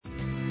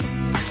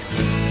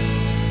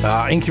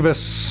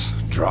Incubus,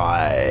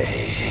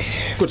 Dry.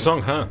 Good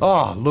song, huh?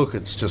 Oh, look,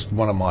 it's just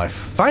one of my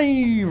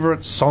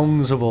favourite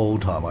songs of all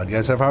time, I'd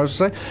go so far as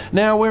to say.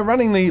 Now, we're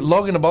running the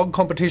Log in a Bog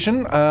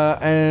competition,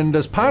 and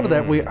as part of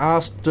that, we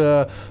asked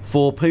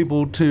for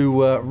people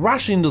to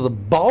rush into the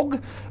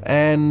bog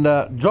and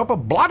drop a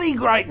bloody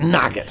great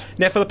nugget.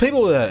 Now, for the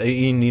people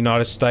in the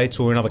United States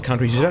or in other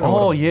countries, you don't know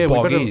what a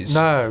bog is.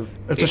 No,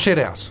 it's a shit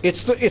house.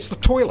 It's the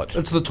toilet.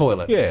 It's the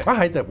toilet. Yeah. I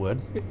hate that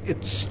word.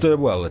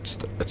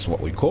 It's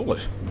what we call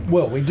it.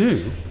 Well, we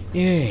do.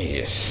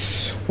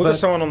 Yes. We've got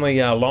someone on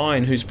the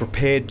line who's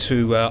prepared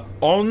to,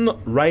 on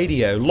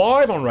radio,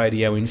 live on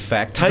radio, in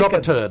fact, drop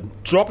a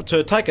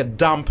turd, take a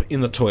dump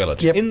in the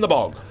toilet, in the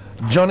bog.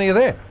 Johnny, you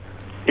there?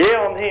 Yeah,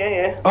 I'm here,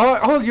 yeah.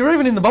 Oh, you're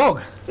even in the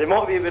bog. There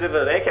might be a bit of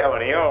an echo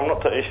in here, I'm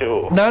not too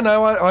sure.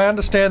 No, I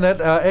understand that.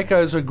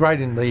 Echoes are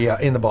great in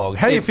the bog.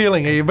 How are you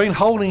feeling? Have you been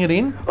holding it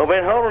in? I've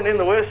been holding it in.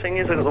 The worst thing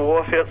is that the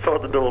wife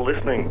outside the door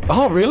listening.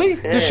 Oh, really?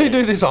 Yeah. Does she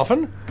do this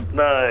often?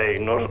 No,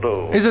 not at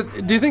all.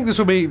 Do you think this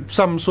will be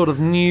some sort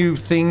of new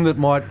thing that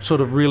might sort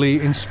of really,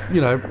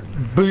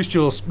 boost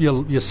your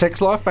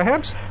sex life,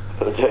 perhaps?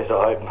 Jeez,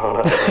 I hope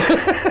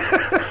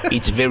not.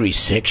 It's very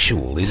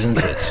sexual, isn't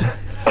it?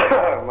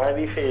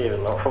 Maybe for you,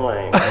 not for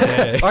me.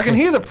 I can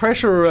hear the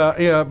pressure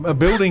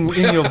building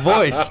in your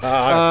voice.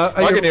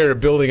 I can hear it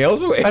building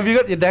elsewhere. Have you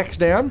got your dacks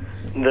down?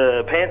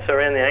 The pants are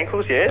around the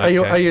ankles, yeah.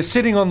 Are you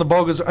sitting on the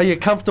bog? Are you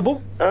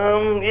comfortable?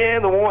 Yeah,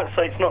 the white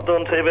seat's not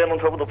doing too bad on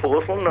top of the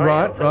porcelain. No,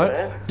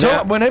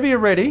 right. Whenever you're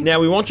ready. Now,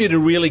 we want you to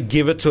really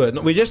give it to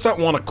it. We just don't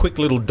want a quick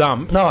little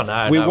dump.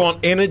 No. We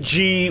want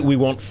energy, we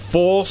want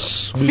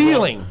force.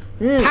 Feeling.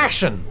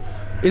 Passion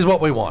is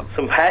what we want.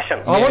 Some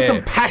passion. I want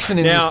some passion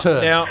in this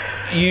turn. Now,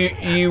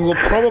 you will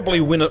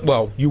probably win it.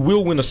 Well, you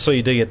will win a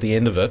CD at the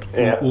end of it.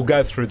 Yeah. We'll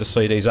go through the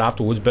CDs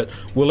afterwards, but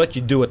we'll let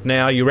you do it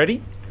now. You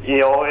ready?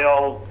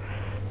 Yeah,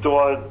 do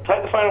I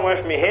take the phone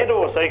away from your head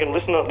or so you can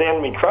listen it down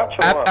to me crutch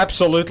or what?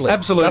 Absolutely.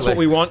 That's what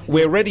we want.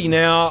 We're ready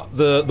now.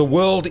 The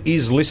world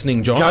is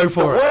listening, John. Go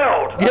for it. The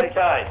world? Yep.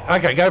 Okay.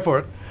 Okay, go for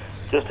it.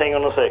 Just hang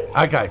on a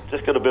sec. Okay.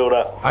 Just got to build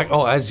up.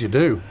 As you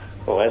do.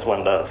 Well, as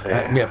one does,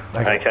 yeah. Yep.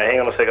 Okay, hang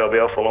on a sec. I'll be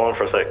off the line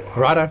for a sec.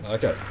 Righto.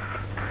 Okay.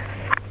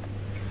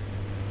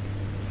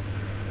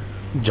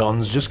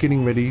 John's just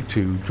getting ready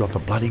to drop a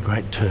bloody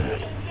great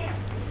turd.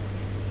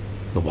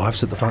 The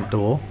wife's at the front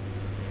door.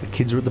 The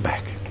kids are at the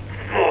back.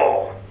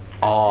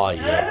 Oh,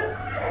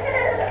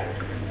 yeah.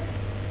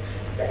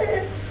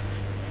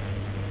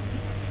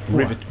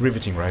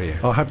 Riveting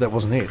radio. I hope that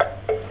wasn't it.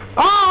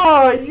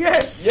 Oh,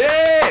 yes!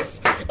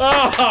 Yes!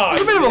 Oh,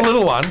 it's a bit of a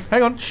little one.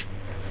 Hang on. Shh.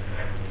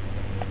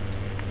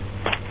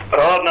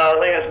 Oh, no, I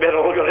think that's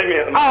better. Look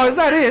at him. Oh, is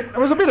that it? It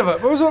was a bit of a...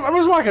 It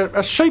was like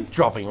a sheep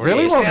dropping,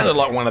 really, wasn't it? It sounded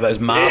like one of those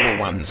marble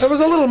ones. It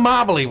was a little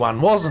marbly one,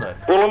 wasn't it?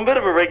 Well, I'm a bit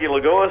of a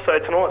regular guy, so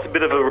tonight's a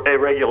bit of a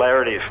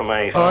irregularity for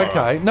me. So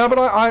okay. No, but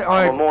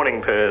I'm a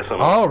morning person.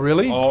 Oh,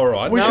 really? All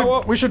right.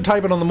 We should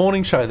tape it on the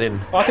morning show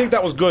then. I think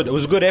that was good. It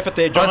was a good effort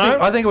there, John.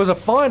 I think it was a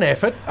fine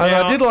effort, and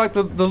I did like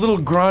the little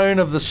groan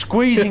of the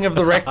squeezing of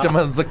the rectum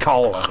and the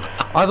colon.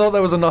 I thought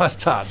that was a nice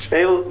touch. I'm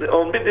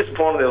a bit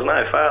disappointed there was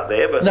no fart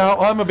there, but... No,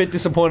 I'm a bit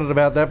disappointed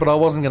about that, but I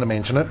wasn't going to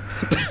mention it.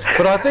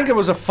 But I think it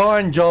was a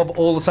fine job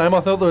all the same. I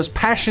thought there was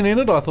passion in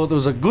it. I thought there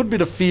was a good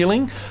bit of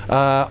feeling.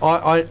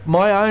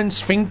 My own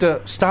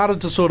sphincter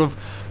started to sort of,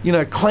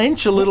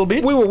 clench a little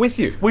bit. We were with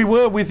you. We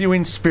were with you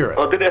in spirit.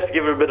 I did have to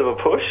give her a bit of a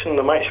push and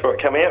to make sure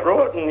it came out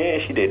right, and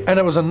yeah, she did. And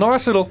it was a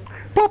nice little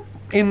plop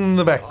in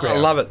the background.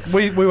 I love it.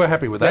 We were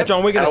happy with that.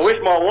 Now, John, I wish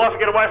my wife would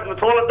get away from the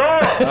toilet door.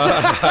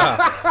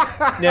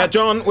 Now,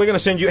 John, we're going to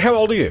send you... How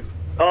old are you?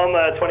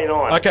 I'm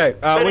 29. Okay.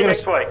 We're going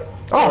next week.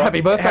 Oh,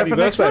 happy birthday Happy for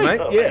birthday,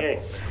 next week. mate. Oh,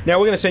 yeah. Now,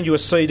 we're going to send you a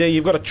CD.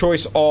 You've got a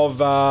choice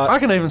of... I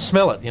can even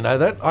smell it, you know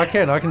that? I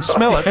can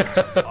smell it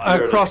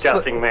across You're a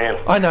disgusting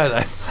man. I know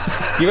that.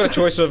 You've got a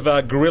choice of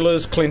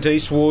Gorillaz, Clint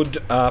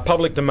Eastwood,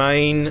 Public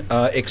Domain,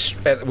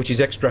 which is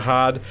extra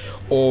hard,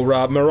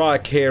 or Mariah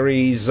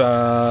Carey's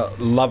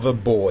Lover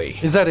Boy.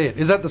 Is that it?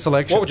 Is that the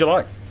selection? What would you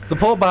like? The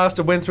poor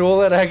bastard went through all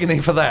that agony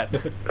for that.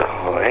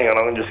 Oh, hang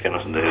on, I'm just going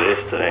to do this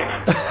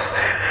too.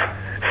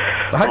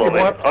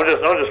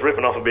 I'm just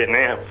ripping off a bit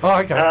now. Oh,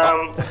 okay.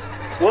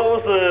 What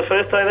was the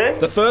first day there?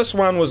 The first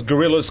one was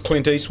Gorillaz,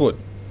 Clint Eastwood.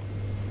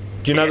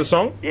 Do you know the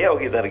song? Yeah, I'll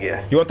give that a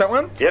go. You want that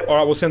one? Yep. All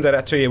right, we'll send that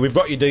out to you. We've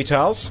got your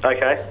details.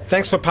 Okay.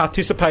 Thanks for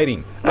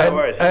participating. No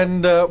worries.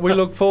 And we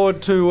look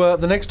forward to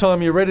the next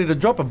time you're ready to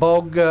drop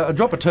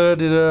a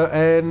turd,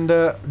 and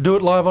do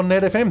it live on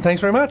Net FM.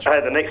 Thanks very much.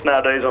 Hey, the next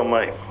Nardo's on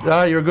me.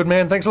 You're a good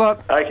man. Thanks a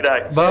lot. Okie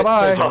doke.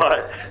 Bye-bye.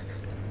 Bye.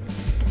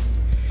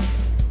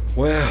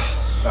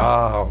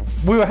 Well,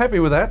 we were happy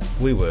with that.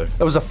 we were.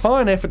 It was a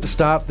fine effort to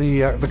start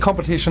the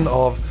competition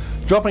of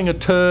dropping a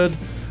turd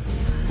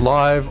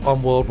live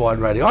on worldwide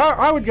radio.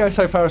 I would go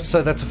so far as to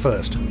say that's a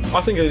first.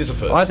 I think it is a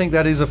first. I think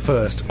that is a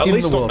first in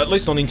the world. At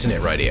least on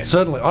internet radio.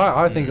 Certainly.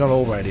 I think on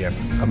all radio.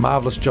 A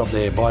marvellous job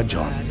there by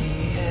John.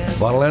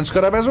 Vinyl and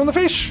Scott O'Bazza on the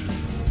fish.